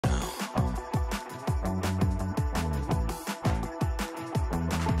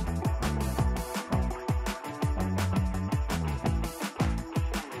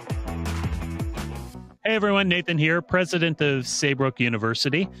Hey everyone, Nathan here, president of Saybrook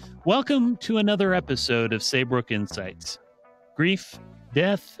University. Welcome to another episode of Saybrook Insights. Grief,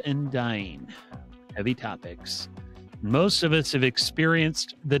 death, and dying. Heavy topics. Most of us have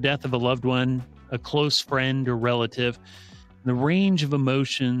experienced the death of a loved one, a close friend or relative. The range of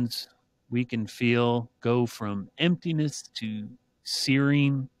emotions we can feel go from emptiness to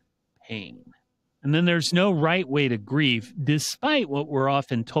searing pain. And then there's no right way to grieve, despite what we're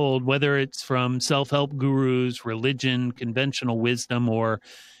often told, whether it's from self-help gurus, religion, conventional wisdom, or,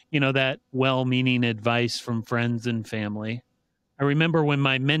 that well-meaning advice from friends and family. I remember when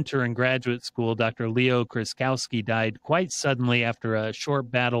my mentor in graduate school, Dr. Leo Kriskowski, died quite suddenly after a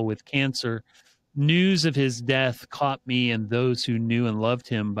short battle with cancer. News of his death caught me and those who knew and loved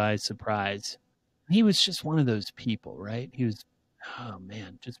him by surprise. He was just one of those people, right? He was,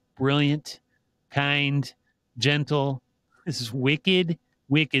 just brilliant, kind, gentle, this wicked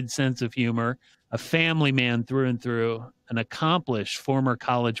sense of humor, a family man through and through, an accomplished former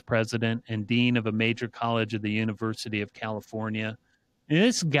college president and dean of a major college at the University of California. And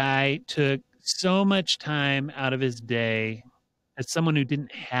this guy took so much time out of his day as someone who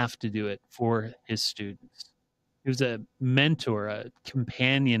didn't have to do it for his students. He was a mentor, a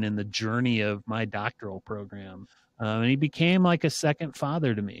companion in the journey of my doctoral program. And he became like a second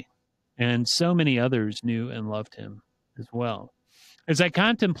father to me. And so many others knew and loved him as well. As I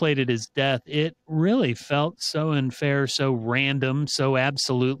contemplated his death, it really felt so unfair, so random, so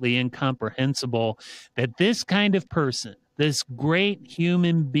absolutely incomprehensible that this kind of person, this great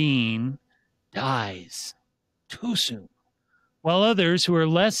human being, dies too soon, while others who are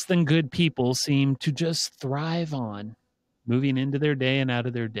less than good people seem to just thrive on, moving into their day and out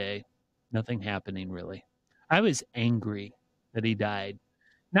of their day, nothing happening really. I was angry that he died.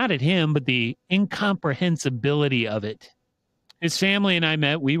 Not at him, but the incomprehensibility of it. His family and I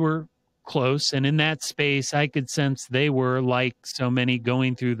met, we were close, and in that space, I could sense they were, like so many,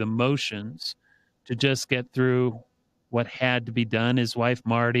 going through the motions to just get through what had to be done. His wife,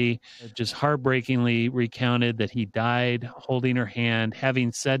 Marty, just heartbreakingly recounted that he died holding her hand,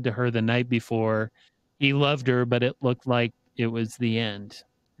 having said to her the night before, he loved her, but it looked like it was the end.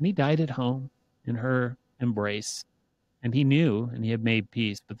 And he died at home in her embrace. And he knew, and he had made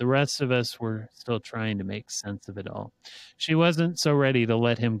peace, but the rest of us were still trying to make sense of it all. She wasn't so ready to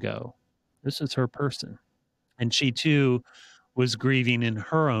let him go. This was her person. And she, too, was grieving in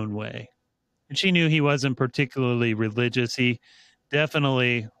her own way. And she knew he wasn't particularly religious. He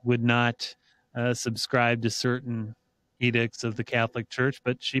definitely would not subscribe to certain edicts of the Catholic Church,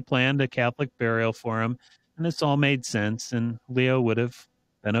 but she planned a Catholic burial for him, and this all made sense, and Leo would have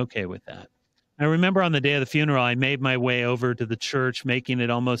been okay with that. I remember on the day of the funeral, I made my way over to the church, making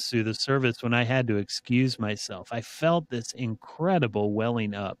it almost through the service when I had to excuse myself. I felt this incredible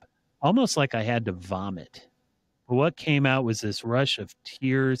welling up, almost like I had to vomit. But what came out was this rush of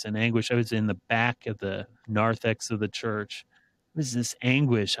tears and anguish. I was in the back of the narthex of the church. It was this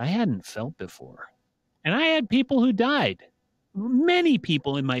anguish I hadn't felt before. And I had people who died. Many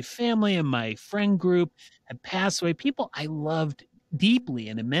people in my family and my friend group had passed away, people I loved deeply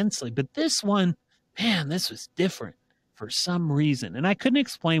and immensely. But this one, man, this was different for some reason. And I couldn't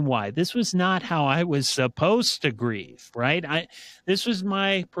explain why. This was not how I was supposed to grieve, right? This was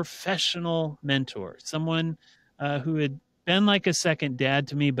my professional mentor, someone who had been like a second dad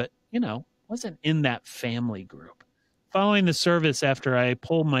to me, but, wasn't in that family group. Following the service, after I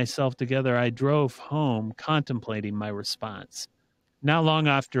pulled myself together, I drove home contemplating my response. Not long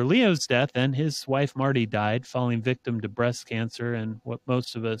after Leo's death, then his wife Marty died, falling victim to breast cancer and what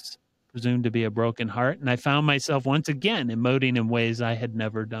most of us presumed to be a broken heart. And I found myself once again emoting in ways I had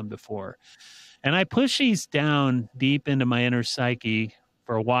never done before. And I pushed these down deep into my inner psyche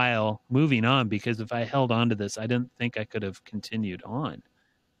for a while, moving on, because if I held on to this, I didn't think I could have continued on.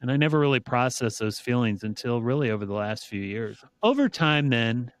 And I never really processed those feelings until really over the last few years. Over time,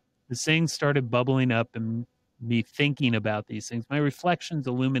 then, the things started bubbling up and me thinking about these things. My reflections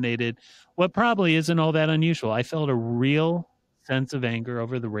illuminated what probably isn't all that unusual. I felt a real sense of anger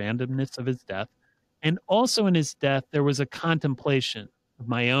over the randomness of his death. And also in his death, there was a contemplation of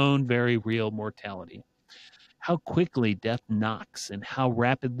my own very real mortality. How quickly death knocks and how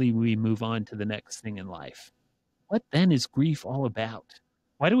rapidly we move on to the next thing in life. What then is grief all about?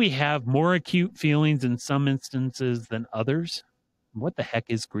 Why do we have more acute feelings in some instances than others? What the heck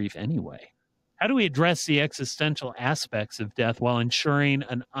is grief anyway? How do we address the existential aspects of death while ensuring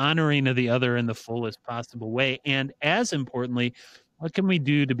an honoring of the other in the fullest possible way? And as importantly, what can we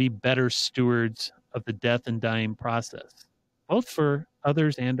do to be better stewards of the death and dying process, both for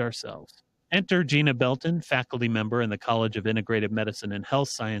others and ourselves? Enter Gina Belton, faculty member in the College of Integrative Medicine and Health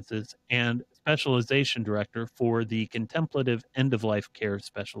Sciences and Specialization Director for the Contemplative End-of-Life Care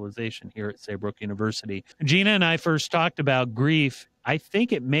Specialization here at Saybrook University. Gina and I first talked about grief. I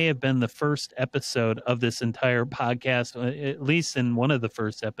think it may have been the first episode of this entire podcast, at least in one of the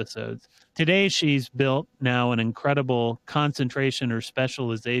first episodes. Today, she's built now an incredible concentration or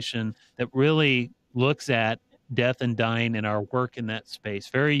specialization that really looks at death and dying and our work in that space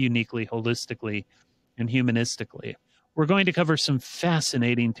very uniquely, holistically, and humanistically. We're going to cover some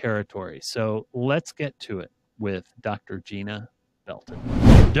fascinating territory, so let's get to it with Dr. Gina Belton.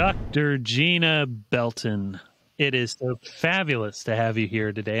 Dr. Gina Belton, it is so fabulous to have you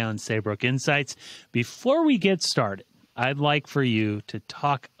here today on Saybrook Insights. Before we get started, I'd like for you to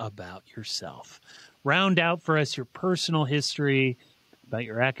talk about yourself. Round out for us your personal history, about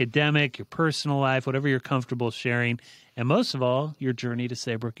your academic, your personal life, whatever you're comfortable sharing, and most of all, your journey to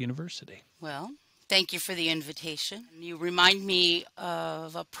Saybrook University. Well, thank you for the invitation. You remind me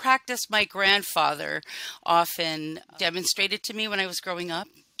of a practice my grandfather often demonstrated to me when I was growing up.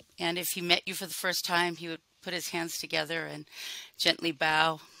 And if he met you for the first time, he would put his hands together and gently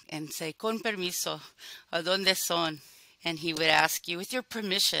bow and say, "Con permiso, ¿a dónde son?" And he would ask you, with your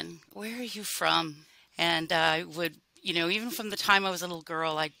permission, "Where are you from?" And I would, even from the time I was a little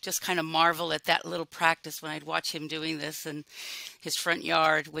girl, I'd just kind of marvel at that little practice when I'd watch him doing this in his front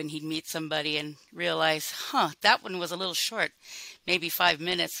yard when he'd meet somebody and realize, that one was a little short, maybe 5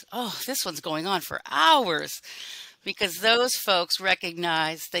 minutes. Oh, this one's going on for hours. Because those folks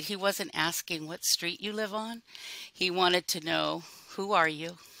recognized that he wasn't asking what street you live on. He wanted to know, who are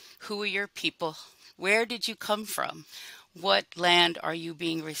you? Who are your people? Where did you come from? What land are you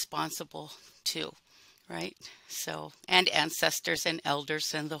being responsible to? Right? So, and ancestors and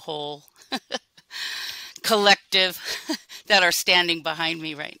elders and the whole collective that are standing behind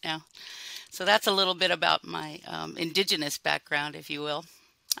me right now. So that's a little bit about my indigenous background, if you will.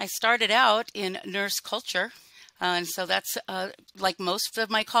 I started out in nurse culture. And so that's, like most of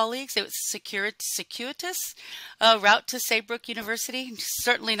my colleagues, it was circuitous route to Saybrook University.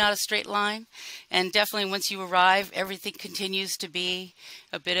 Certainly not a straight line. And definitely once you arrive, everything continues to be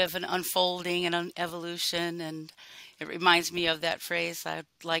a bit of an unfolding and an evolution. And it reminds me of that phrase, I'd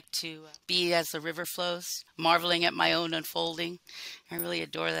like to be as the river flows, marveling at my own unfolding. I really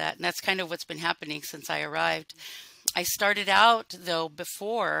adore that. And that's kind of what's been happening since I arrived. I started out, though,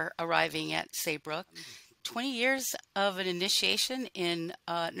 before arriving at Saybrook, 20 years of an initiation in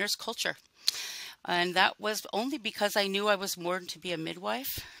nurse culture. And that was only because I knew I was born to be a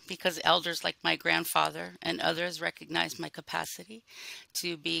midwife, because elders like my grandfather and others recognized my capacity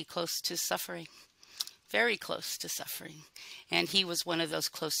to be close to suffering, very close to suffering. And he was one of those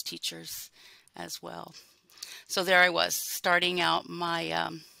close teachers as well. So there I was, starting out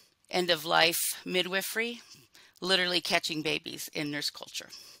my end-of-life midwifery, literally catching babies in nurse culture.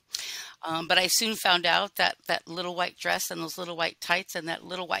 But I soon found out that that little white dress and those little white tights and that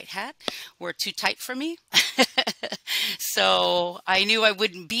little white hat were too tight for me. So I knew I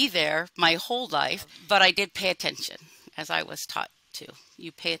wouldn't be there my whole life, but I did pay attention, as I was taught to.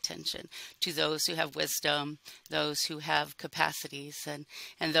 You pay attention to those who have wisdom, those who have capacities, and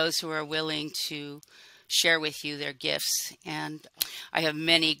those who are willing to share with you their gifts. And I have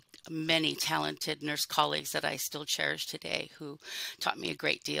many talented nurse colleagues that I still cherish today who taught me a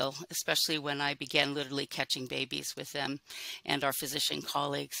great deal, especially when I began literally catching babies with them and our physician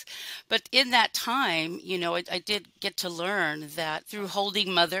colleagues. But in that time, I did get to learn that through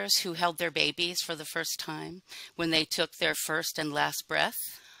holding mothers who held their babies for the first time when they took their first and last breath,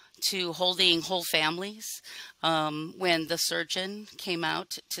 to holding whole families when the surgeon came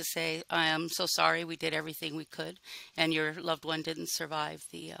out to say, "I am so sorry, we did everything we could, and your loved one didn't survive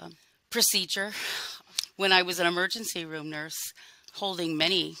the procedure." When I was an emergency room nurse, holding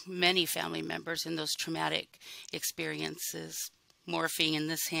many family members in those traumatic experiences, morphine in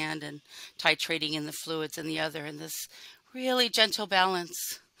this hand and titrating in the fluids in the other, and this really gentle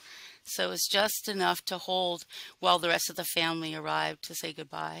balance. So it's just enough to hold while the rest of the family arrived to say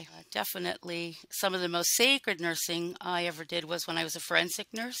goodbye. Definitely some of the most sacred nursing I ever did was when I was a forensic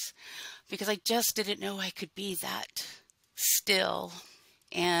nurse, because I just didn't know I could be that still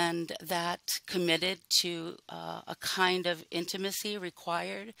and that committed to a kind of intimacy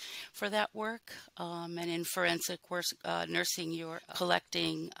required for that work. And in forensic work, nursing, you're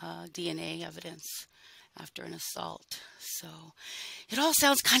collecting DNA evidence after an assault. So it all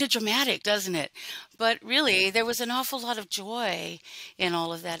sounds kind of dramatic, doesn't it? But really, there was an awful lot of joy in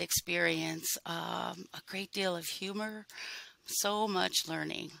all of that experience, a great deal of humor, so much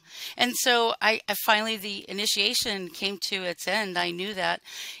learning. And so I finally, the initiation came to its end. I knew that.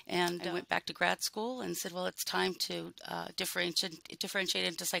 And I went back to grad school and said, well, it's time to differentiate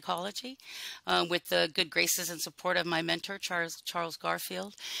into psychology with the good graces and support of my mentor, Charles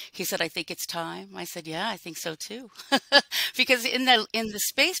Garfield. He said, I think it's time. I said, yeah, I think so too. Because in the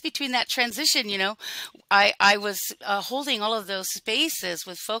space between that transition, you know, I was holding all of those spaces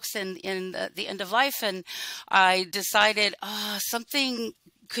with folks in the end of life, and I decided something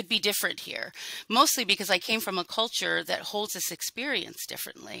could be different here, mostly because I came from a culture that holds this experience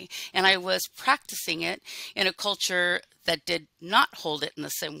differently, and I was practicing it in a culture that did not hold it in the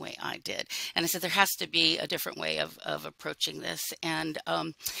same way I did. And I said, there has to be a different way of approaching this. And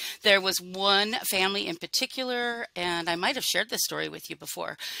there was one family in particular, and I might have shared this story with you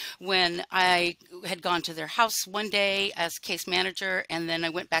before, when I had gone to their house one day as case manager, and then I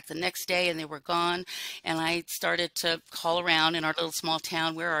went back the next day and they were gone. And I started to call around in our little small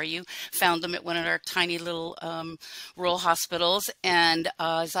town, where are you? Found them at one of our tiny little rural hospitals. And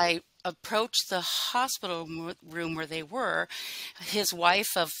as I approached the hospital room where they were, his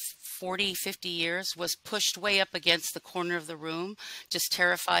wife of 40, 50 years was pushed way up against the corner of the room, just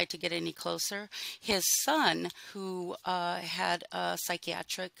terrified to get any closer. His son, who had a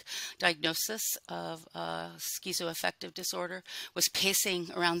psychiatric diagnosis of schizoaffective disorder, was pacing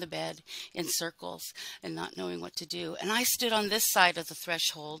around the bed in circles and not knowing what to do. And I stood on this side of the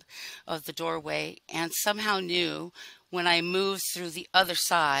threshold of the doorway and somehow knew when I moved through the other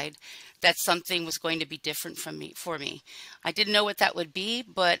side that something was going to be different for me. I didn't know what that would be,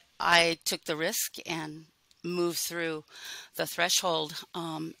 but I took the risk and moved through the threshold,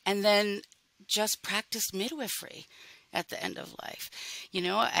 and then just practiced midwifery at the end of life. You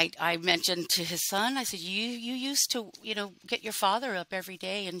know, I mentioned to his son, I said, you used to, you know, get your father up every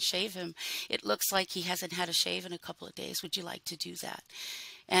day and shave him. It looks like he hasn't had a shave in a couple of days. Would you like to do that?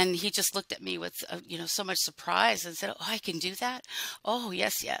 And he just looked at me with, you know, so much surprise and said, oh, I can do that? Oh,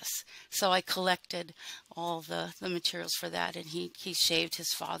 yes, yes. So I collected all the materials for that, and he shaved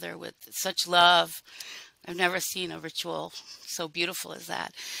his father with such love. I've never seen a ritual so beautiful as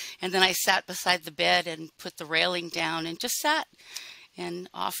that. And then I sat beside the bed and put the railing down and just sat and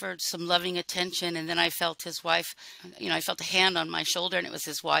offered some loving attention. And then I felt his wife, you know, I felt a hand on my shoulder, and it was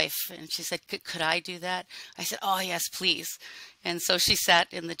his wife. And she said, could I do that? I said, oh, yes, please. And so she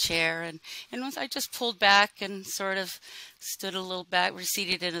sat in the chair, and once I just pulled back and sort of stood a little back,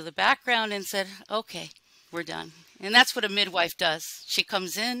 receded into the background and said, okay, we're done. And that's what a midwife does. She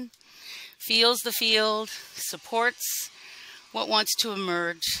comes in, feels the field, supports what wants to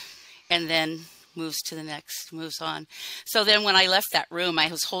emerge, and then moves to the next, moves on. So then when I left that room, I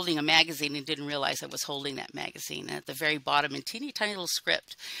was holding a magazine and didn't realize I was holding that magazine. And at the very bottom, in teeny tiny little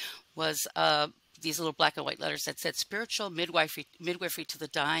script, was these little black and white letters that said, Spiritual Midwifery to the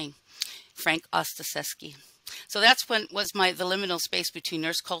Dying, Frank Ostaseski. So that's when was the liminal space between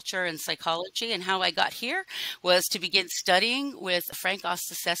nurse culture and psychology. And how I got here was to begin studying with Frank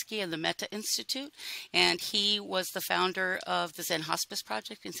Ostaseski and the Metta Institute. And he was the founder of the Zen Hospice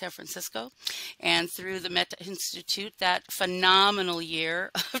Project in San Francisco. And through the Metta Institute, that phenomenal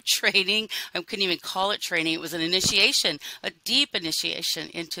year of training, I couldn't even call it training, it was an initiation, a deep initiation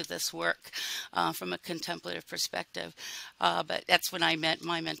into this work from a contemplative perspective. But that's when I met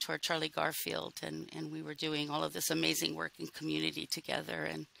my mentor, Charlie Garfield, and we were doing all of this amazing work in community together.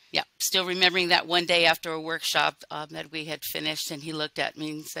 And yeah, still remembering that one day after a workshop that we had finished, and he looked at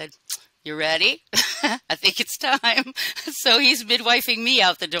me and said, you ready? I think it's time. So he's midwifing me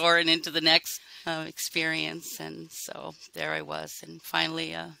out the door and into the next experience. And so there I was, and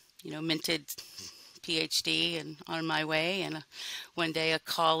finally, you know, minted Ph.D. and on my way. And one day a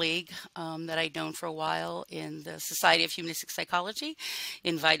colleague that I'd known for a while in the Society of Humanistic Psychology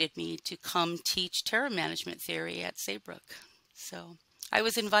invited me to come teach terror management theory at Saybrook. So I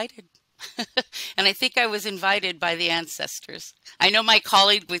was invited. And I think I was invited by the ancestors. I know my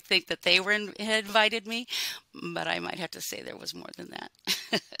colleague would think that they had invited me, but I might have to say there was more than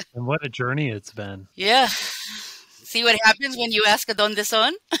that. And what a journey it's been. Yeah. See what happens when you ask a donde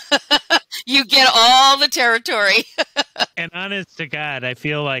son? You get all the territory. And honest to God, I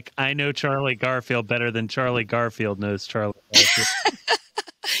feel like I know Charlie Garfield better than Charlie Garfield knows Charlie Garfield.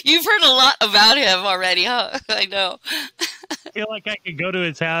 You've heard a lot about him already, huh? I know. I feel like I could go to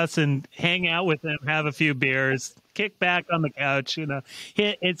his house and hang out with him, have a few beers, kick back on the couch. You know,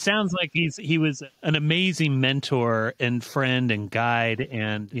 it sounds like he was an amazing mentor and friend and guide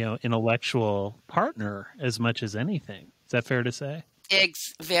and, you know, intellectual partner as much as anything. Is that fair to say?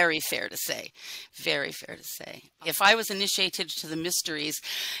 Very fair to say. Very fair to say. If I was initiated to the mysteries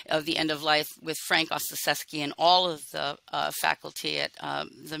of the end of life with Frank Ostaseski and all of the faculty at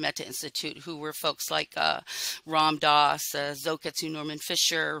the Metta Institute, who were folks like Ram Dass, Zoketsu Norman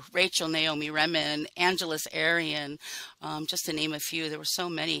Fisher, Rachel Naomi Remen, Angeles Arian, just to name a few. There were so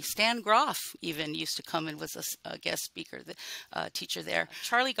many. Stan Groff even used to come and was a guest speaker, teacher there.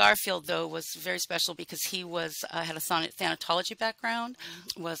 Charlie Garfield, though, was very special because he was had a thanatology background,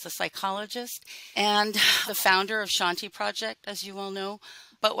 was a psychologist, and the founder of Shanti Project, as you all know.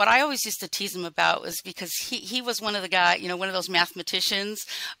 But what I always used to tease him about was because he was one of the guys, one of those mathematicians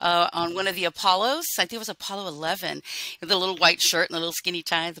on one of the Apollos. I think it was Apollo 11, the little white shirt and the little skinny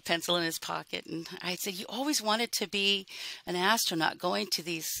tie, the pencil in his pocket. And I said, you always wanted to be an astronaut, going to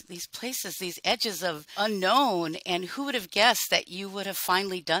these places, these edges of unknown. And who would have guessed that you would have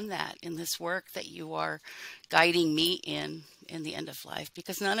finally done that in this work that you are guiding me in the end of life?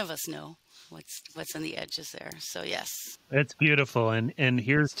 Because none of us know what's in the edges there. So yes, that's beautiful. And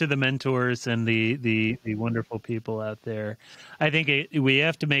here's to the mentors and the wonderful people out there. I think we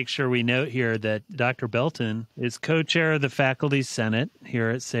have to make sure we note here that Dr. Belton is co-chair of the Faculty Senate here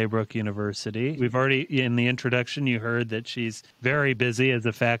at Saybrook University. We've already, in the introduction, you heard that she's very busy as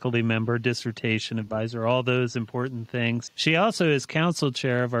a faculty member, dissertation advisor, all those important things. She also is council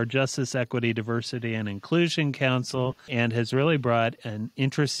chair of our Justice, Equity, Diversity, and Inclusion Council, and has really brought an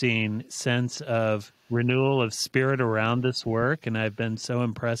interesting sense of renewal of spirit around this work. And I've been so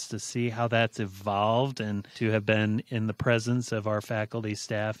impressed to see how that's evolved and to have been in the presence of our faculty,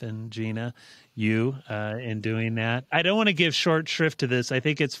 staff, and Gina, you, in doing that. I don't want to give short shrift to this. I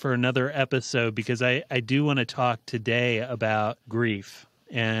think it's for another episode because I do want to talk today about grief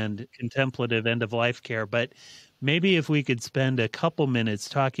and contemplative end-of-life care. But maybe if we could spend a couple minutes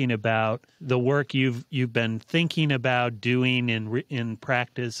talking about the work you've been thinking about doing in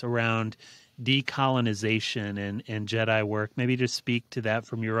practice around decolonization and JEDI work, maybe just speak to that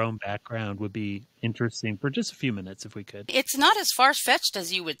from your own background would be interesting for just a few minutes if we could. It's not as far-fetched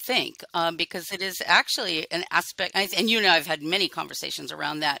as you would think, because it is actually an aspect, and I've had many conversations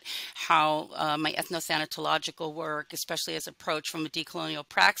around that, how my ethnothanatological work, especially as approach from a decolonial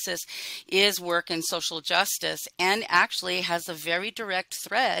praxis, is work in social justice and actually has a very direct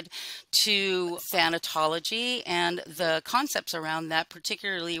thread to thanatology and the concepts around that,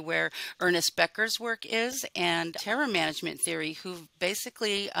 particularly where Ernest Becker's work is, and terror management theory, who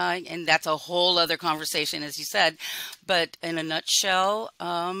basically, and that's a whole other conversation, as you said, but in a nutshell,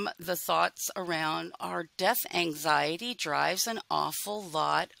 the thoughts around our death anxiety drives an awful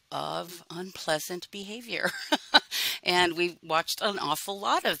lot of unpleasant behavior. And we watched an awful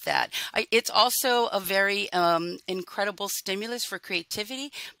lot of that. It's also a very incredible stimulus for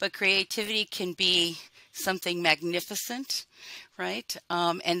creativity, but creativity can be something magnificent, right?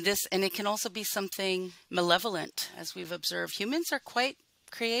 And it can also be something malevolent, as we've observed. Humans are quite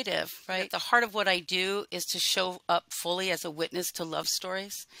creative, right? The heart of what I do is to show up fully as a witness to love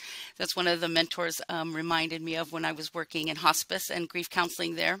stories. That's one of the mentors reminded me of when I was working in hospice and grief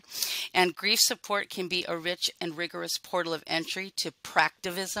counseling there. And grief support can be a rich and rigorous portal of entry to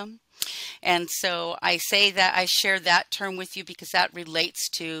practivism. And so I say that I share that term with you because that relates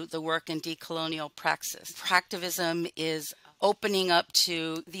to the work in decolonial praxis. Practivism is opening up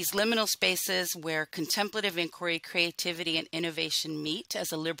to these liminal spaces where contemplative inquiry, creativity, and innovation meet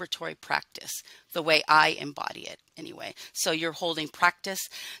as a liberatory practice, the way I embody it anyway. So you're holding practice,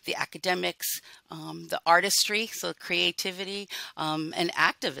 the academics, the artistry, so creativity, and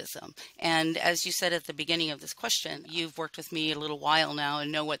activism. And as you said at the beginning of this question, you've worked with me a little while now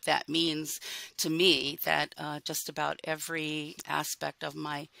and know what that means to me, that just about every aspect of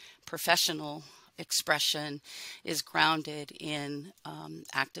my professional expression is grounded in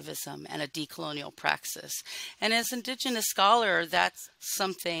activism and a decolonial praxis. And as Indigenous scholar, that's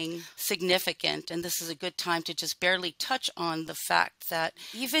something significant. And this is a good time to just barely touch on the fact that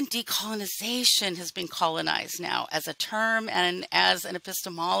even decolonization has been colonized now as a term and as an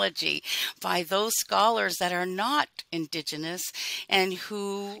epistemology by those scholars that are not Indigenous and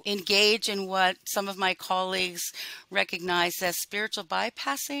who engage in what some of my colleagues recognize as spiritual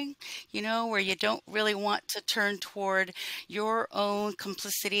bypassing, where you don't really want to turn toward your own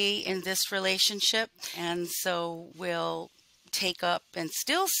complicity in this relationship. And so we'll take up and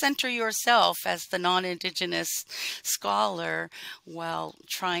still center yourself as the non-Indigenous scholar while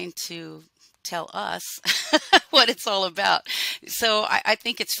trying to tell us what it's all about. So I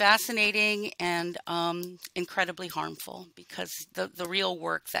think it's fascinating and incredibly harmful, because the real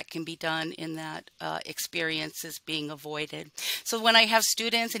work that can be done in that experience is being avoided. So when I have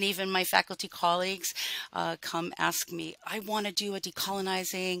students and even my faculty colleagues come ask me, I want to do a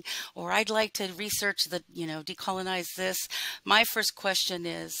decolonizing, or I'd like to research the, decolonize this, my first question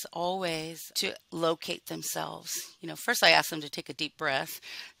is always to locate themselves. First I ask them to take a deep breath,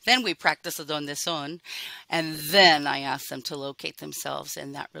 then we practice a donde son, and then I ask them to locate themselves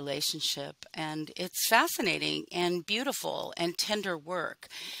in that relationship. And it's fascinating and beautiful and tender work.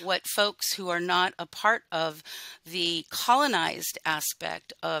 What folks who are not a part of the colonized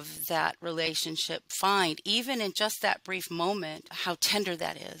aspect of that relationship find, even in just that brief moment, how tender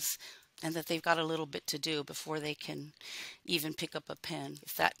that is, and that they've got a little bit to do before they can even pick up a pen,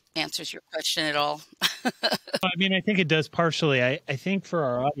 if that answers your question at all. I mean, I think it does partially. I think for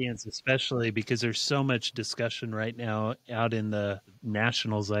our audience, especially because there's so much discussion right now out in the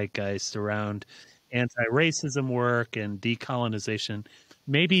national zeitgeist around anti-racism work and decolonization,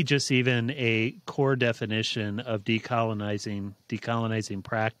 maybe just even a core definition of decolonizing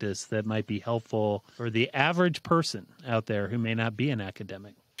practice that might be helpful for the average person out there who may not be an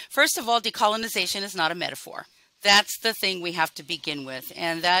academic. First of all, decolonization is not a metaphor. That's the thing we have to begin with.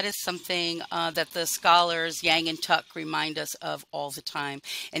 And that is something that the scholars Yang and Tuck remind us of all the time.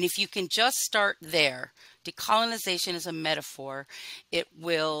 And if you can just start there, decolonization is a metaphor. It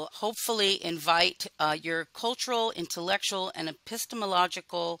will hopefully invite your cultural, intellectual, and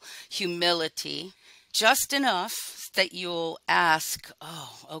epistemological humility just enough that you'll ask,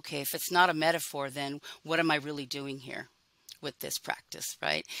 oh, okay, if it's not a metaphor, then what am I really doing here with this practice,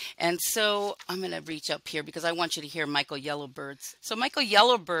 right? And so I'm going to reach up here because I want you to hear Michael Yellowbird's. So Michael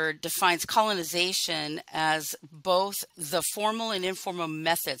Yellowbird defines colonization as both the formal and informal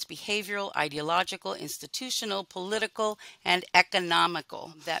methods, behavioral, ideological, institutional, political, and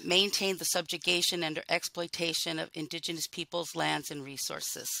economical, that maintain the subjugation and exploitation of indigenous peoples, lands, and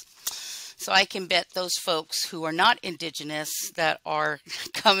resources. So I can bet those folks who are not indigenous that are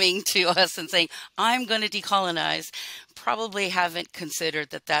coming to us and saying, I'm going to decolonize, probably haven't considered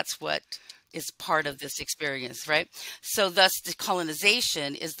that that's what is part of this experience, right? So thus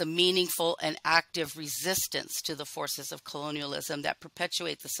decolonization is the meaningful and active resistance to the forces of colonialism that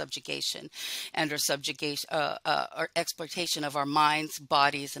perpetuate the subjugation and or exploitation of our minds,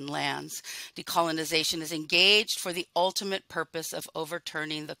 bodies, and lands. Decolonization is engaged for the ultimate purpose of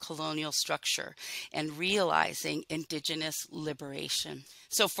overturning the colonial structure and realizing indigenous liberation.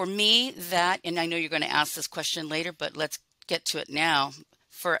 So for me, that, and I know you're going to ask this question later, but let's get to it now.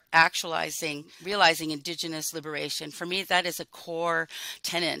 For realizing indigenous liberation, for me, that is a core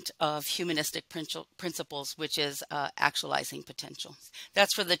tenet of humanistic principles, which is actualizing potential.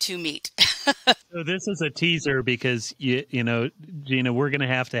 That's where the two meet. So this is a teaser because, you know, Gina, we're going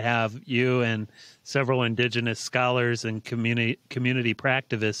to have you and several indigenous scholars and community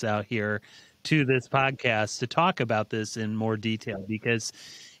practivists out here to this podcast to talk about this in more detail, because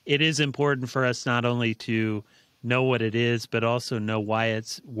it is important for us not only to know what it is, but also know why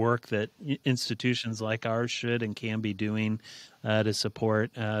it's work that institutions like ours should and can be doing to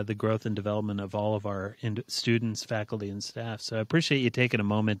support the growth and development of all of our students, faculty, and staff. So I appreciate you taking a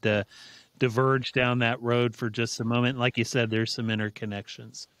moment to diverge down that road for just a moment. Like you said, there's some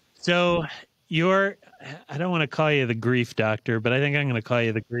interconnections. So I don't want to call you the grief doctor, but I think I'm going to call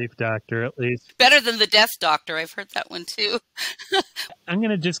you the grief doctor at least. Better than the death doctor. I've heard that one too. I'm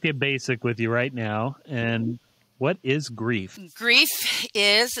going to just get basic with you right now. And what is grief? Grief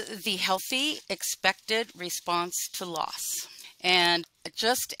is the healthy, expected response to loss. And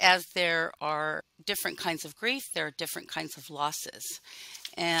just as there are different kinds of grief, there are different kinds of losses.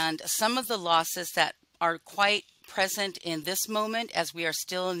 And some of the losses that are quite present in this moment as we are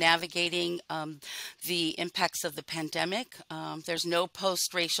still navigating the impacts of the pandemic. There's no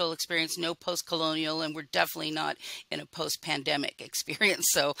post-racial experience, no post-colonial, and we're definitely not in a post-pandemic experience.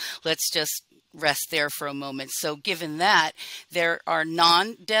 So let's just rest there for a moment. So given that, there are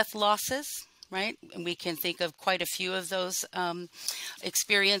non-death losses, right? And we can think of quite a few of those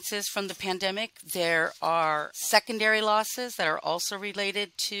experiences from the pandemic. There are secondary losses that are also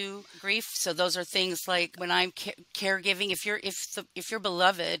related to grief. So those are things like when I'm caregiving, if your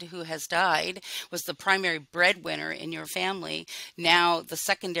beloved who has died was the primary breadwinner in your family, now the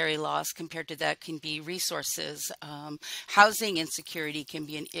secondary loss compared to that can be resources. Housing insecurity can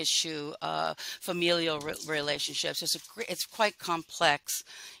be an issue. Familial relationships. It's quite complex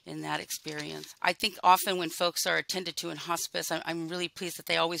in that experience. experience. I think often when folks are attended to in hospice, I'm really pleased that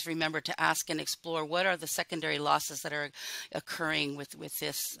they always remember to ask and explore what are the secondary losses that are occurring with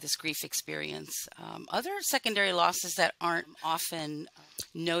this grief experience. Other secondary losses that aren't often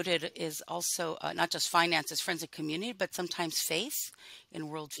noted is also not just finances, friends and community, but sometimes faith and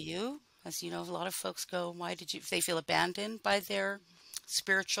worldview. As you know, a lot of folks go, if they feel abandoned by their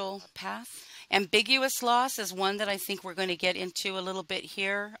spiritual path. Ambiguous loss is one that I think we're going to get into a little bit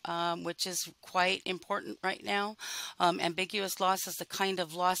here, which is quite important right now. Ambiguous loss is the kind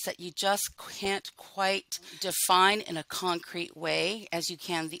of loss that you just can't quite define in a concrete way as you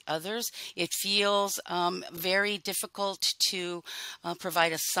can the others. It feels very difficult to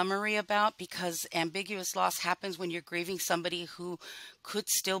provide a summary about, because ambiguous loss happens when you're grieving somebody who could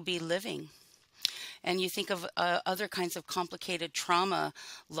still be living. And you think of other kinds of complicated trauma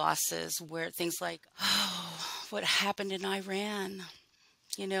losses, where things like, what happened in Iran?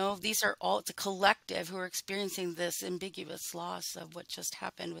 You know, these are all, it's a collective who are experiencing this ambiguous loss of what just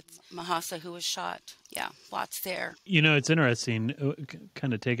happened with Mahsa, who was shot. Yeah, lots there. You know, it's interesting,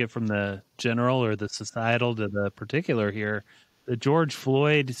 kind of take it from the general or the societal to the particular here. The George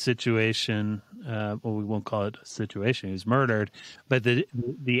Floyd situation, well, we won't call it a situation, he was murdered, but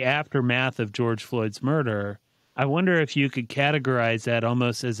the aftermath of George Floyd's murder, I wonder if you could categorize that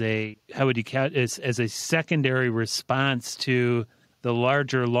almost as as a secondary response to the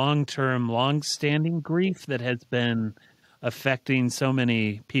larger long-term, long-standing grief that has been affecting so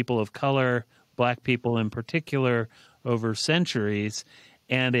many people of color, Black people in particular, over centuries.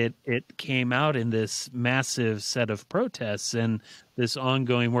 And it came out in this massive set of protests and this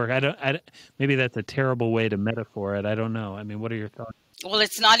ongoing work. Maybe that's a terrible way to metaphor it. I don't know. I mean, what are your thoughts? Well,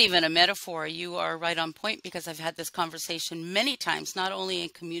 it's not even a metaphor. You are right on point, because I've had this conversation many times, not only in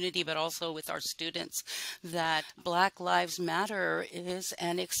community, but also with our students, that Black Lives Matter is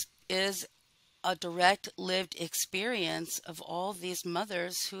a direct lived experience of all these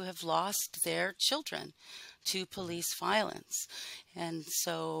mothers who have lost their children to police violence. And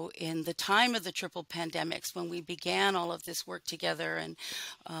so in the time of the triple pandemics, when we began all of this work together and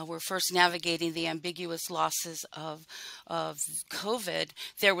we're first navigating the ambiguous losses of COVID,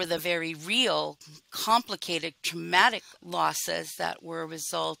 there were the very real, complicated, traumatic losses that were a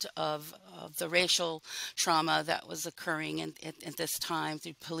result of the racial trauma that was occurring at this time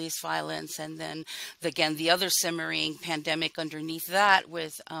through police violence. And then, again, the other simmering pandemic underneath that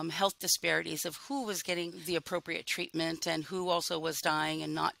with health disparities of who was getting the appropriate treatment and who also was dying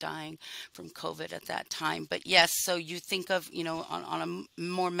and not dying from COVID at that time. But yes, so you think of, you know, on a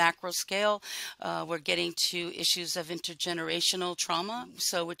more macro scale, we're getting to issues of intergenerational trauma,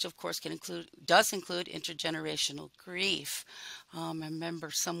 so which of course does include intergenerational grief. I remember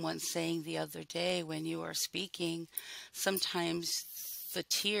someone saying the other day when you are speaking, sometimes the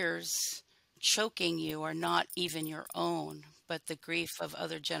tears choking you are not even your own, but the grief of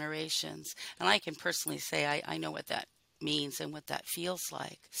other generations. And I can personally say I know what that means and what that feels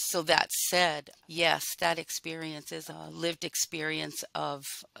like. So that said, yes, that experience is a lived experience of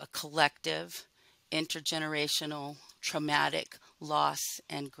a collective, intergenerational, traumatic loss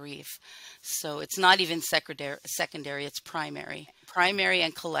and grief. So it's not even secondary, it's primary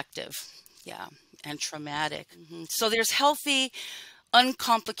and collective. Yeah, and traumatic. So there's healthy,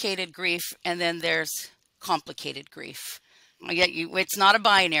 uncomplicated grief, and then there's complicated grief. It's not a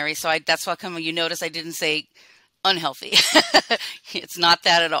binary, so that's why you notice I didn't say unhealthy. It's not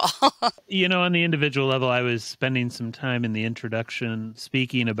that at all. You know, on the individual level, I was spending some time in the introduction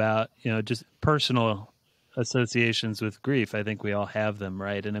speaking about, you know, just personal associations with grief. I think we all have them,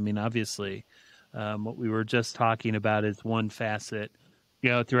 right? And I mean, obviously, what we were just talking about is one facet. You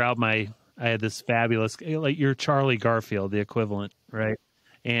know, I had this fabulous, like you're Charlie Garfield, the equivalent, right?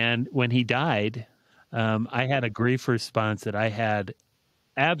 And when he died, I had a grief response that I had.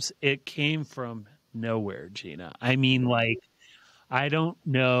 It came from nowhere, Gina. I mean, like, I don't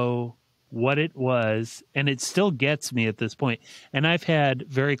know what it was, and it still gets me at this point. And I've had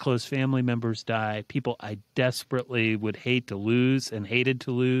very close family members die, people I desperately would hate to lose and hated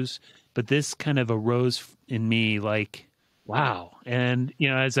to lose. But this kind of arose in me like, wow. And, you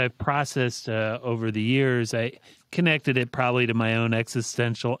know, as I've processed over the years, I connected it probably to my own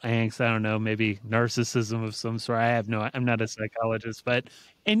existential angst. I don't know, maybe narcissism of some sort. I'm not a psychologist, but,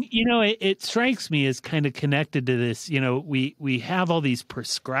 and, you know, it strikes me as kind of connected to this. You know, we have all these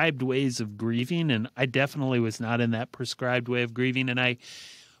prescribed ways of grieving, and I definitely was not in that prescribed way of grieving. And I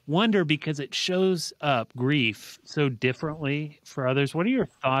wonder, because it shows up grief so differently for others. What are your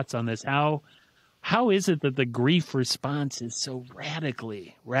thoughts on this? How is it that the grief response is so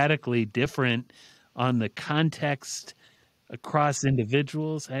radically different on the context across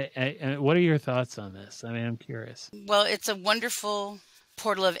individuals? What are your thoughts on this? I mean, I'm curious. Well, it's a wonderful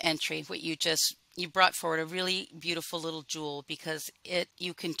portal of entry, what you brought forward a really beautiful little jewel, because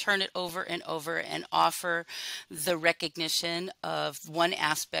you can turn it over and offer the recognition of one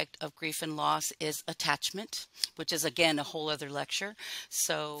aspect of grief and loss is attachment, which is again a whole other lecture.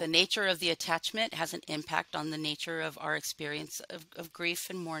 So the nature of the attachment has an impact on the nature of our experience of grief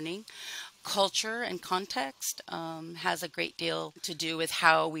and mourning. Culture and context has a great deal to do with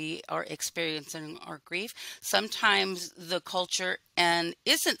how we are experiencing our grief. Sometimes the culture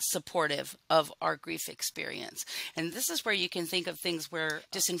isn't supportive of our grief experience. And this is where you can think of things where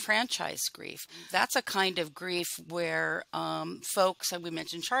disenfranchised grief. That's a kind of grief where folks, and we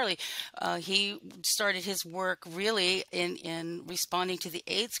mentioned Charlie, he started his work really in responding to the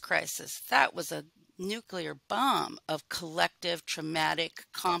AIDS crisis. That was a nuclear bomb of collective, traumatic,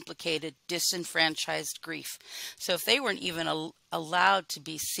 complicated, disenfranchised grief. So if they weren't even allowed to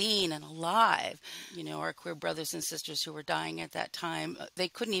be seen and alive, our queer brothers and sisters who were dying at that time, they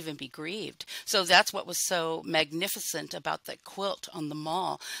couldn't even be grieved. So that's what was so magnificent about that quilt on the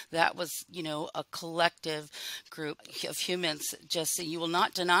mall. That was, a collective group of humans just saying, you will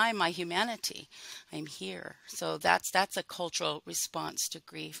not deny my humanity. I'm here. So that's a cultural response to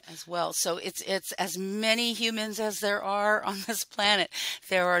grief as well. So it's as many humans as there are on this planet.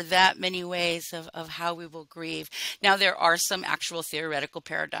 There are that many ways of how we will grieve. Now, there are some actual theoretical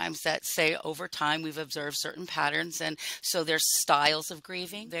paradigms that say over time we've observed certain patterns. And so there's styles of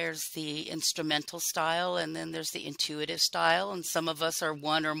grieving. There's the instrumental style, and then there's the intuitive style. And some of us are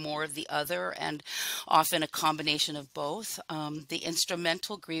one or more of the other, and often a combination of both. The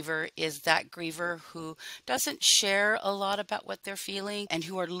instrumental griever is that griever who doesn't share a lot about what they're feeling and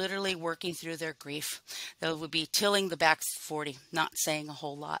who are literally working through their grief. They would be tilling the back 40, not saying a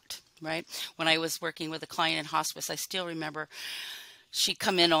whole lot, right? When I was working with a client in hospice, I still remember she'd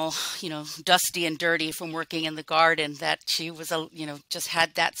come in all, dusty and dirty from working in the garden, that she was, just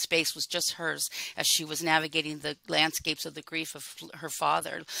had that space was just hers as she was navigating the landscapes of the grief of her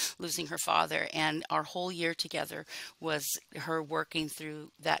father, losing her father. And our whole year together was her working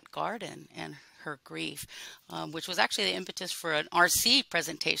through that garden and her grief, which was actually the impetus for an RC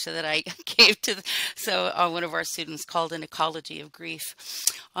presentation that I gave to one of our students called An Ecology of Grief.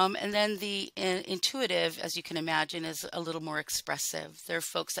 And then the intuitive, as you can imagine, is a little more expressive. There are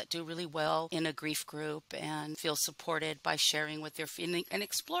folks that do really well in a grief group and feel supported by sharing what they're feeling and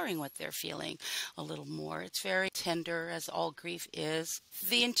exploring what they're feeling a little more. It's very tender, as all grief is.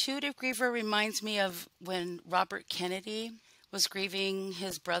 The intuitive griever reminds me of when Robert Kennedy was grieving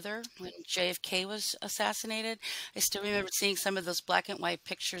his brother when JFK was assassinated. I still remember seeing some of those black and white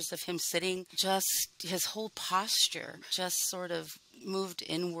pictures of him sitting, just his whole posture just sort of moved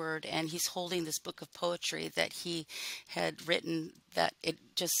inward, and he's holding this book of poetry that he had written that it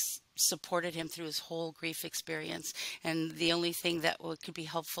just supported him through his whole grief experience. And the only thing that could be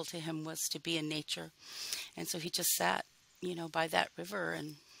helpful to him was to be in nature. And so he just sat, by that river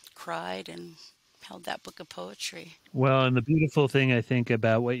and cried and held that book of poetry. Well, and the beautiful thing I think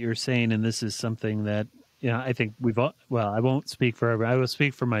about what you're saying, and this is something that, I think we've all, I won't speak for everyone. I will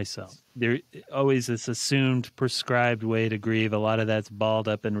speak for myself. There always this assumed prescribed way to grieve. A lot of that's balled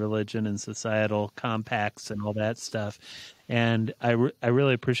up in religion and societal compacts and all that stuff. And I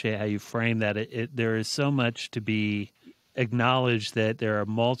really appreciate how you frame that. There is so much to be acknowledged, that there are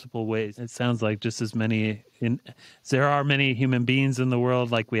multiple ways. It sounds like just as many, there are many human beings in the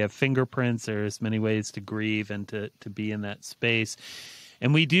world, like we have fingerprints. There's many ways to grieve and to be in that space.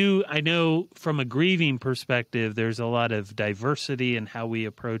 And we do, I know from a grieving perspective, there's a lot of diversity in how we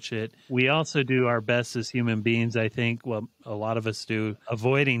approach it. We also do our best as human beings, I think, well, a lot of us do,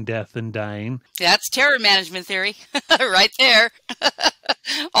 avoiding death and dying. That's terror management theory right there.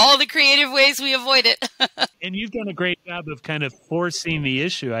 All the creative ways we avoid it. And you've done a great job of kind of forcing the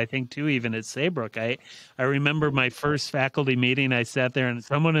issue, I think, too, even at Saybrook. I remember my first faculty meeting, I sat there and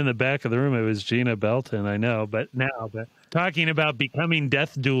someone in the back of the room, it was Gina Belton, I know, but talking about becoming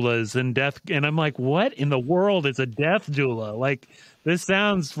death doulas and I'm like, what in the world is a death doula? Like, this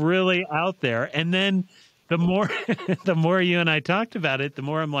sounds really out there. And then the more you and I talked about it, the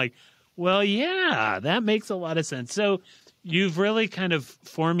more I'm like, well, yeah, that makes a lot of sense. So you've really kind of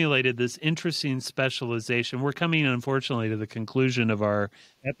formulated this interesting specialization. We're coming, unfortunately, to the conclusion of our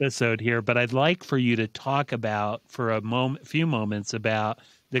episode here, but I'd like for you to talk about, for a few moments, about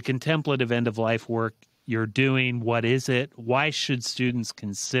the contemplative end-of-life work you're doing. What is it? Why should students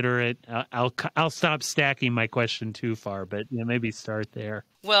consider it? I'll stop stacking my question too far, but maybe start there.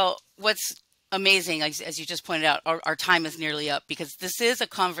 Well, what's amazing. As you just pointed out, our time is nearly up because this is a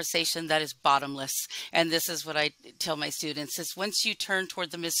conversation that is bottomless. And this is what I tell my students is once you turn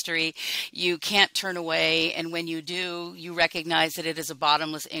toward the mystery, you can't turn away. And when you do, you recognize that it is a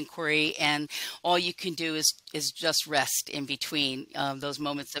bottomless inquiry. And all you can do is just rest in between those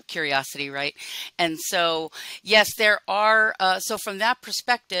moments of curiosity, right? And so, yes, there are. So from that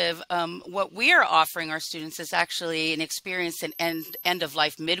perspective, what we are offering our students is actually an experience in end of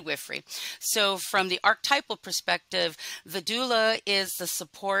life midwifery. So from the archetypal perspective, the doula is the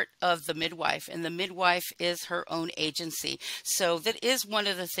support of the midwife, and the midwife is her own agency. So that is one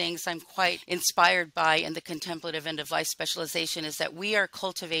of the things I'm quite inspired by in the contemplative end of life specialization is that we are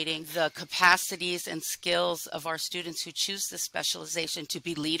cultivating the capacities and skills of our students who choose this specialization to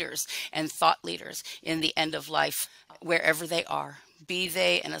be leaders and thought leaders in the end of life, wherever they are. Be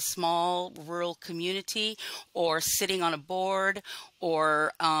they in a small rural community or sitting on a board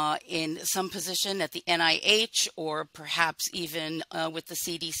or in some position at the NIH or perhaps even with the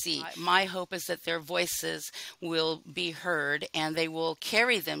CDC. My hope is that their voices will be heard and they will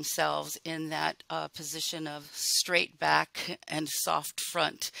carry themselves in that position of straight back and soft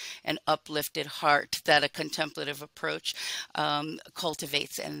front and uplifted heart that a contemplative approach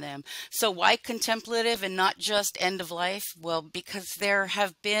cultivates in them. So why contemplative and not just end of life? Well, because there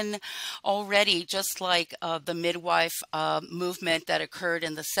have been already, just like the midwife movement that occurred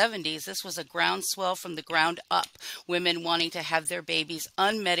in the 70s, this was a groundswell from the ground up. Women wanting to have their babies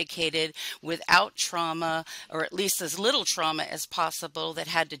unmedicated without trauma, or at least as little trauma as possible that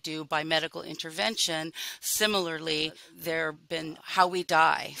had to do by medical intervention. Similarly, there have been how we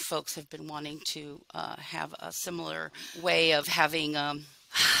die. Folks have been wanting to have a similar way of having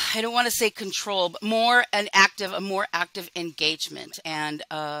I don't want to say control, but a more active engagement and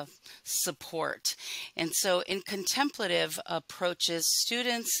support. And so in contemplative approaches,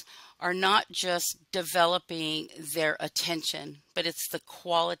 students are not just developing their attention, but it's the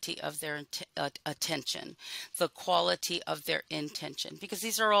quality of their attention, the quality of their intention, because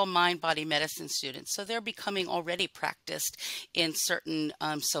these are all mind-body medicine students. So they're becoming already practiced in certain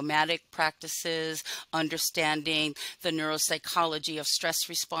somatic practices, understanding the neuropsychology of stress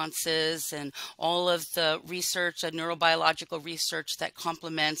responses and all of the research, neurobiological research that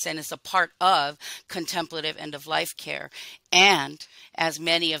complements and is a part of contemplative end-of-life care. And as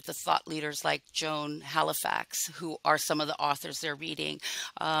many of the thought leaders like Joan Halifax, who are some of the authors they're reading,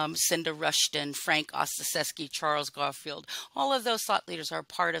 Cinda Rushton, Frank Ostaseski, Charles Garfield, all of those thought leaders are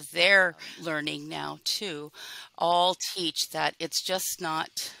part of their learning now too, all teach that it's just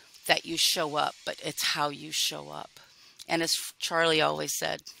not that you show up, but it's how you show up. And as Charlie always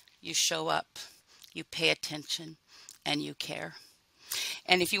said, you show up, you pay attention, and you care.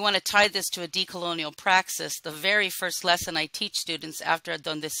 And if you want to tie this to a decolonial praxis, the very first lesson I teach students after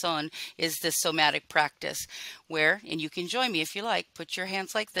Donde Son is this somatic practice where, and you can join me if you like, put your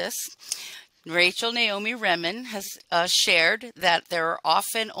hands like this. Rachel Naomi Remen has shared that there are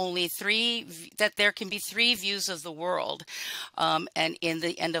often only there can be three views of the world and in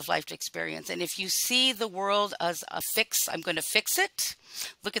the end-of-life experience. And if you see the world as a fix, I'm going to fix it,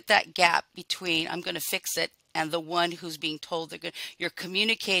 look at that gap between I'm going to fix it and the one who's being told you're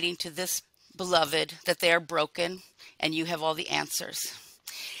communicating to this beloved that they are broken and you have all the answers.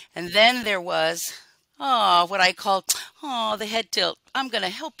 And then there was, what I call, the head tilt. I'm going to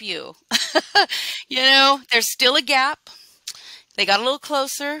help you. You know, there's still a gap. They got a little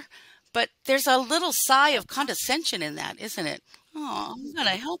closer, but there's a little sigh of condescension in that, isn't it? Oh, I'm going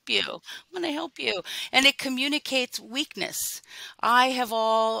to help you. I'm going to help you. And it communicates weakness. I have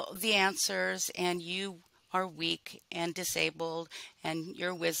all the answers and you are weak and disabled, and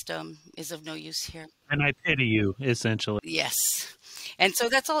your wisdom is of no use here. And I pity you, essentially. Yes. And so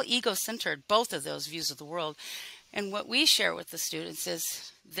that's all ego-centered, both of those views of the world. And what we share with the students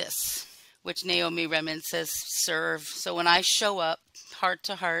is this, which Naomi Remen says, serve. So when I show up, heart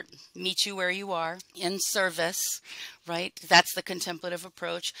to heart, meet you where you are, in service, right? That's the contemplative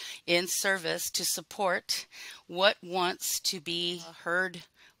approach, in service to support what wants to be heard,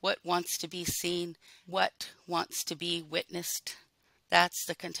 what wants to be seen, what wants to be witnessed. That's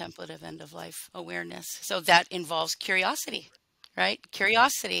the contemplative end-of-life awareness. So that involves curiosity, right?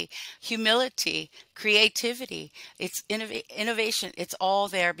 Curiosity, humility, creativity. It's innovation. It's all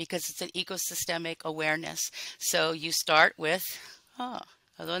there because it's an ecosystemic awareness. So you start with,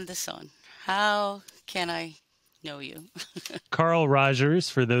 ¿Dónde son? How can I know you? Carl Rogers,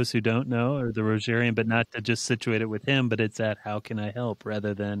 for those who don't know, or the Rogerian, but not to just situate it with him, but it's at how can I help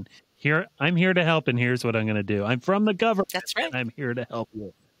rather than here, I'm here to help and here's what I'm going to do. I'm from the government. That's right. And I'm here to help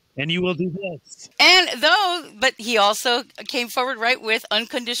you. And you will do this. But he also came forward right with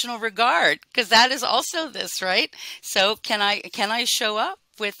unconditional regard, because that is also this, right? So can I show up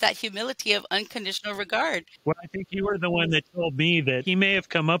with that humility of unconditional regard? Well, I think you were the one that told me that he may have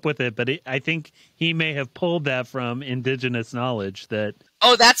come up with it, but I think he may have pulled that from indigenous knowledge that.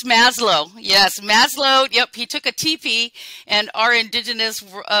 Oh, that's Maslow. Yes, Maslow. Yep, he took a teepee and our indigenous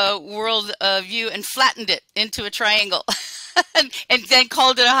world view and flattened it into a triangle. And then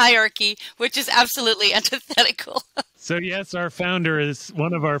called it a hierarchy, which is absolutely antithetical. So yes,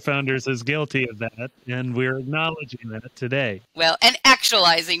 one of our founders is guilty of that, and we're acknowledging that today. Well, and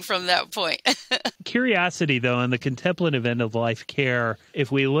actualizing from that point. Curiosity, though, on the contemplative end of life care, if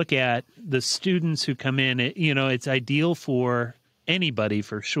we look at the students who come in, it's ideal for anybody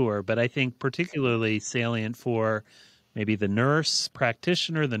for sure, but I think particularly salient for maybe the nurse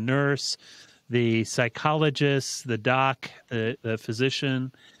practitioner, the nurse, the psychologist, the doc, the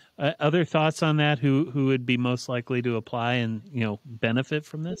physician. Other thoughts on that? Who would be most likely to apply and benefit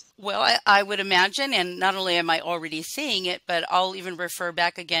from this? Well, I would imagine, and not only am I already seeing it, but I'll even refer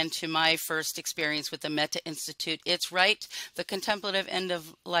back again to my first experience with the Metta Institute. It's right. The contemplative end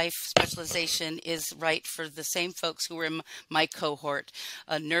of life specialization is right for the same folks who were in my cohort: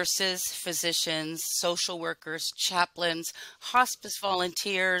 nurses, physicians, social workers, chaplains, hospice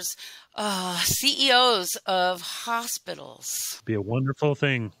volunteers, CEOs of hospitals. Be a wonderful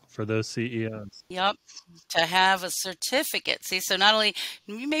thing for those CEOs. Yep, to have a certificate. See, so not only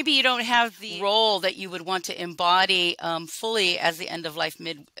maybe you don't have the role that you would want to embody fully as the end-of-life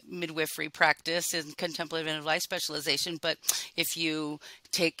midwifery practice in contemplative end-of-life specialization, but if you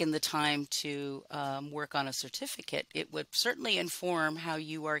taken the time to work on a certificate, it would certainly inform how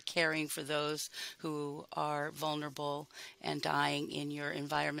you are caring for those who are vulnerable and dying in your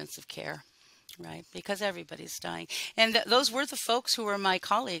environments of care. Right, because everybody's dying. And those were the folks who were my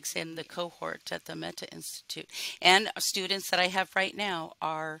colleagues in the cohort at the Metta Institute. And students that I have right now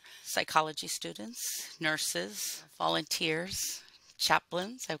are psychology students, nurses, volunteers,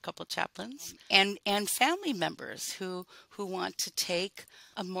 chaplains. I have a couple of chaplains, and family members who want to take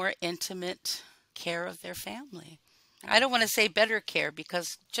a more intimate care of their family. I don't want to say better care,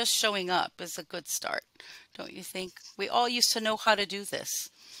 because just showing up is a good start, don't you think? We all used to know how to do this,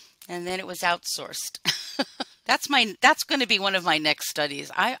 and then it was outsourced. That's going to be one of my next studies.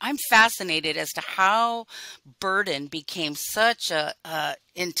 I'm fascinated as to how burden became such a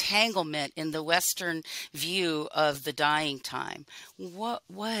entanglement in the Western view of the dying time.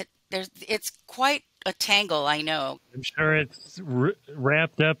 It's quite a tangle, I know. I'm sure it's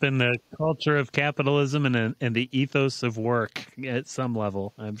wrapped up in the culture of capitalism and the ethos of work at some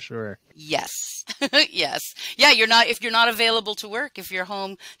level, I'm sure. Yes. Yes. Yeah, if you're not available to work, if you're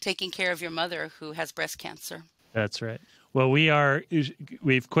home taking care of your mother who has breast cancer. That's right. Well,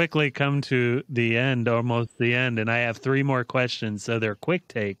 we've quickly come to the end, almost the end, and I have 3 more questions. So they're quick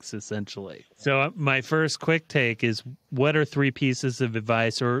takes, essentially. So my first quick take is, what are 3 pieces of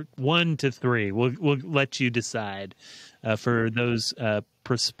advice, or 1 to 3? We'll let you decide for those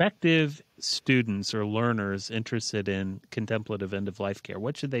prospective students or learners interested in contemplative end-of-life care.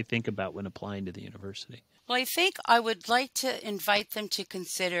 What should they think about when applying to the university? Well, I think I would like to invite them to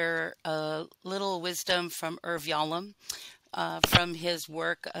consider a little wisdom from Irv Yalom, from his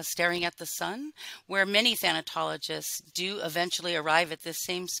work, Staring at the Sun, where many thanatologists do eventually arrive at this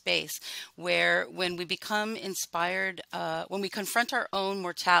same space where when we become inspired, when we confront our own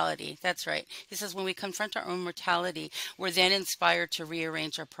mortality, that's right. He says when we confront our own mortality, we're then inspired to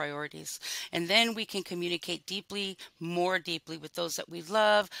rearrange our priorities. And then we can communicate deeply, more deeply with those that we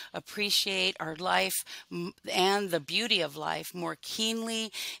love, appreciate our life and the beauty of life more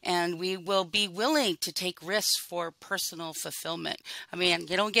keenly, and we will be willing to take risks for personal fulfillment. I mean,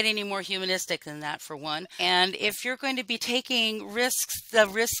 you don't get any more humanistic than that, for one. And if you're going to be taking risks, the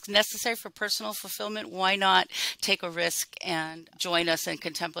risks necessary for personal fulfillment, why not take a risk and join us in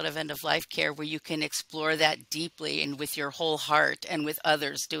contemplative end-of-life care, where you can explore that deeply and with your whole heart, and with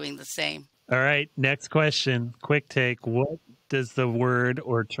others doing the same. All right, next question. Quick take. What does the word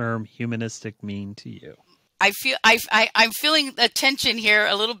or term humanistic mean to you? I'm feeling the tension here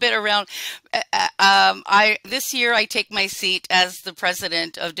a little bit around. This year I take my seat as the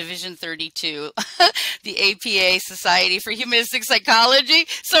president of Division 32, the APA Society for Humanistic Psychology.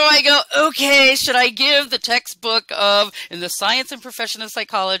 So I go, okay, should I give the textbook of, in the science and profession of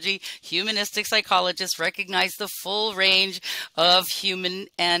psychology, humanistic psychologists recognize the full range of human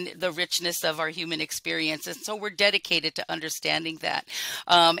and the richness of our human experience. And so we're dedicated to understanding that,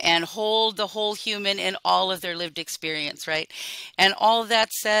 and hold the whole human in all of their lived experience, right? And all that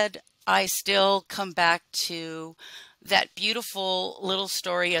said, I still come back to that beautiful little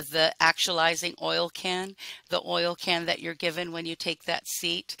story of the actualizing oil can, the oil can that you're given when you take that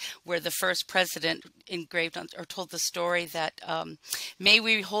seat, where the first president engraved on or told the story that may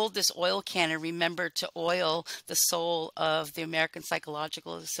we hold this oil can and remember to oil the soul of the American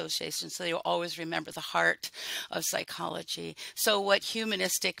Psychological Association, so you'll always remember the heart of psychology. So what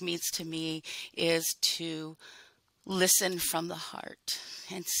humanistic means to me is to listen from the heart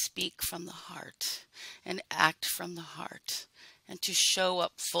and speak from the heart and act from the heart and to show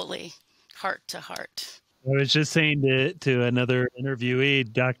up fully, heart to heart. I was just saying to another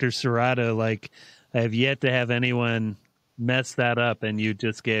interviewee, Dr. Serrato, like, I have yet to have anyone mess that up, and you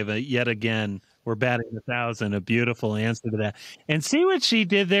just gave yet again, we're batting 1,000, a beautiful answer to that. And see what she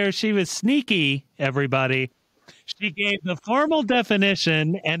did there? She was sneaky, everybody. She gave the formal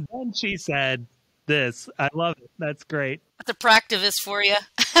definition, and then she said this. I love it. That's great. That's a practivist for you.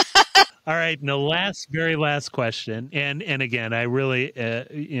 All right, and the very last question, and again, I really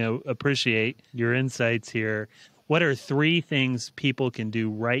appreciate your insights here. What are 3 things people can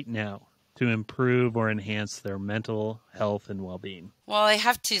do right now to improve or enhance their mental health and well-being? Well, I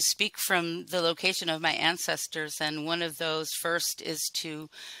have to speak from the location of my ancestors, and one of those first is to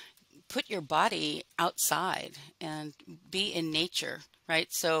put your body outside and be in nature. Right?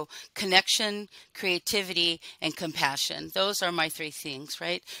 So connection, creativity, and compassion. Those are my 3 things,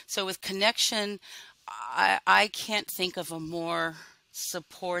 right? So with connection, I can't think of a more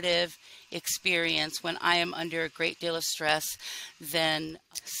supportive experience when I am under a great deal of stress than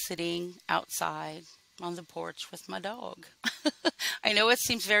sitting outside on the porch with my dog. I know it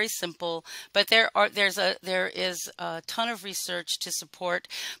seems very simple, but there is a ton of research to support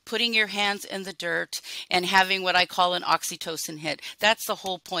putting your hands in the dirt and having what I call an oxytocin hit. That's the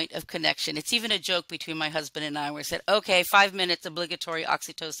whole point of connection. It's even a joke between my husband and I where I said, okay, 5 minutes obligatory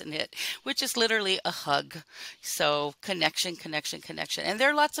oxytocin hit, which is literally a hug. So connection, connection, connection. And there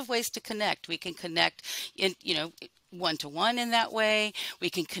are lots of ways to connect. We can connect in, one-to-one in that way. We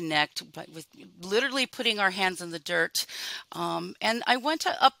can connect with literally putting our hands in the dirt. And I want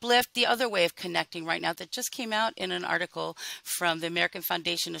to uplift the other way of connecting right now that just came out in an article from the American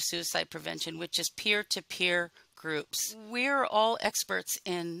Foundation of Suicide Prevention, which is peer-to-peer groups. We're all experts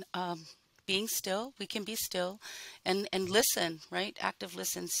in being still. We can be still and listen, right? Active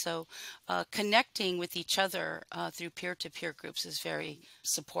listen. So connecting with each other through peer-to-peer groups is very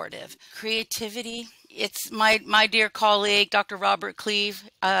supportive. Creativity. It's my dear colleague, Dr. Robert Cleve.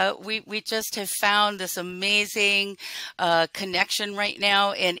 We just have found this amazing connection right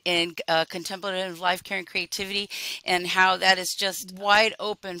now in contemplative life care and creativity, and how that is just wide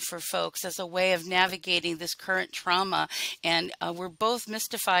open for folks as a way of navigating this current trauma. And we're both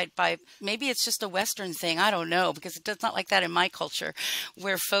mystified by, maybe it's just a Western thing, I don't know, because it's not like that in my culture,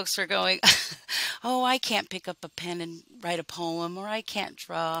 where folks are going, oh, I can't pick up a pen and write a poem, or I can't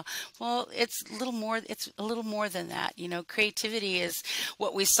draw. Well, it's a little more than that. Creativity is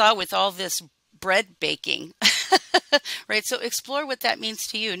what we saw with all this bread baking, right? So explore what that means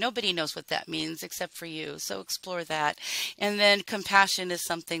to you. Nobody knows what that means except for you. So explore that. And then compassion is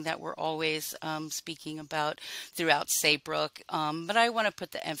something that we're always speaking about throughout Saybrook. But I want to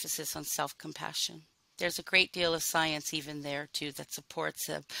put the emphasis on self-compassion. There's a great deal of science even there too that supports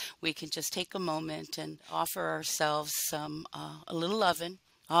it. We can just take a moment and offer ourselves a little loving.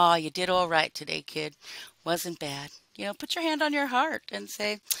 Oh, you did all right today, kid. Wasn't bad. Put your hand on your heart and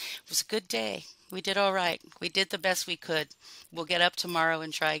say, it was a good day. We did all right. We did the best we could. We'll get up tomorrow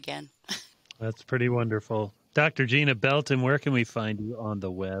and try again. That's pretty wonderful. Dr. Gina Belton, where can we find you on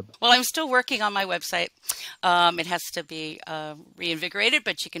the web? Well, I'm still working on my website. It has to be reinvigorated,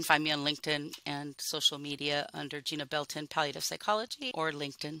 but you can find me on LinkedIn and social media under Gina Belton Palliative Psychology, or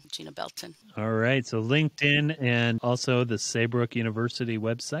LinkedIn Gina Belton. All right. So LinkedIn and also the Saybrook University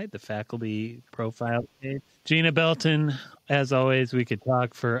website, the faculty profile page. Gina Belton, as always, we could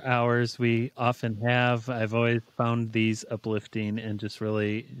talk for hours. We often have. I've always found these uplifting and just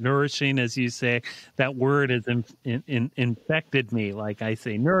really nourishing, as you say. That word has infected me. Like I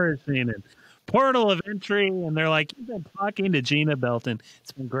say, nourishing and portal of entry. And they're like, you've been talking to Gina Belton.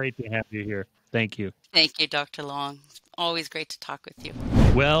 It's been great to have you here. Thank you. Thank you, Dr. Long. Always great to talk with you.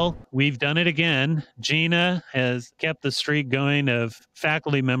 Well, we've done it again. Gina has kept the streak going of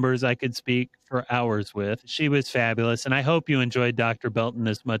faculty members I could speak for hours with. She was fabulous, and I hope you enjoyed Dr. Belton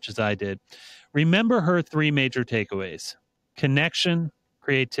as much as I did. Remember her 3 major takeaways: connection,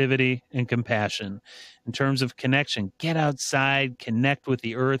 creativity, and compassion. In terms of connection, get outside, connect with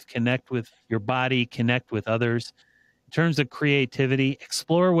the earth, connect with your body, connect with others. In terms of creativity,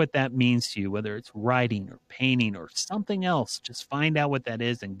 explore what that means to you, whether it's writing or painting or something else. Just find out what that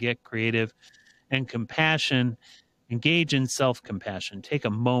is and get creative. And compassion, Engage in self-compassion. Take a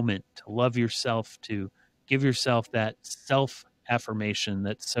moment to love yourself, to give yourself that self-affirmation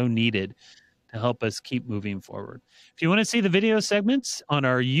that's so needed to help us keep moving forward. If you want to see the video segments on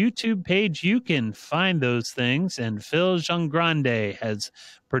our YouTube page, you can find those things. And Phil Giangrande has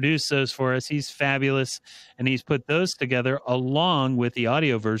produced those for us. He's fabulous. And he's put those together along with the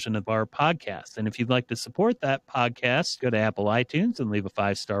audio version of our podcast. And if you'd like to support that podcast, go to Apple iTunes and leave a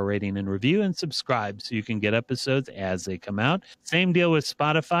 5-star rating and review and subscribe so you can get episodes as they come out. Same deal with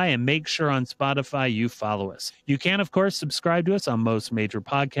Spotify, and make sure on Spotify you follow us. You can, of course, subscribe to us on most major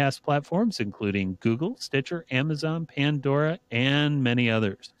podcast platforms, including Google, Stitcher, Amazon, Pandora, and many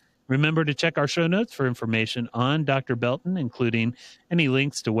others. Remember to check our show notes for information on Dr. Belton, including any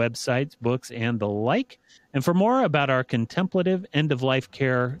links to websites, books, and the like. And for more about our contemplative end-of-life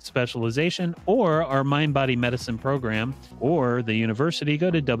care specialization or our mind-body medicine program or the university,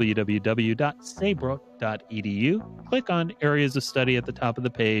 go to www.saybrook.edu. Click on Areas of Study at the top of the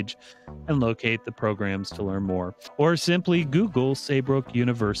page and locate the programs to learn more. Or simply Google Saybrook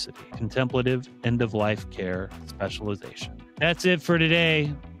University, Contemplative End-of-Life Care Specialization. That's it for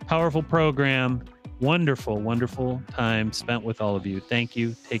today. Powerful program. Wonderful, wonderful time spent with all of you. Thank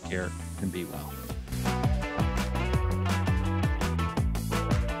you. Take care and be well.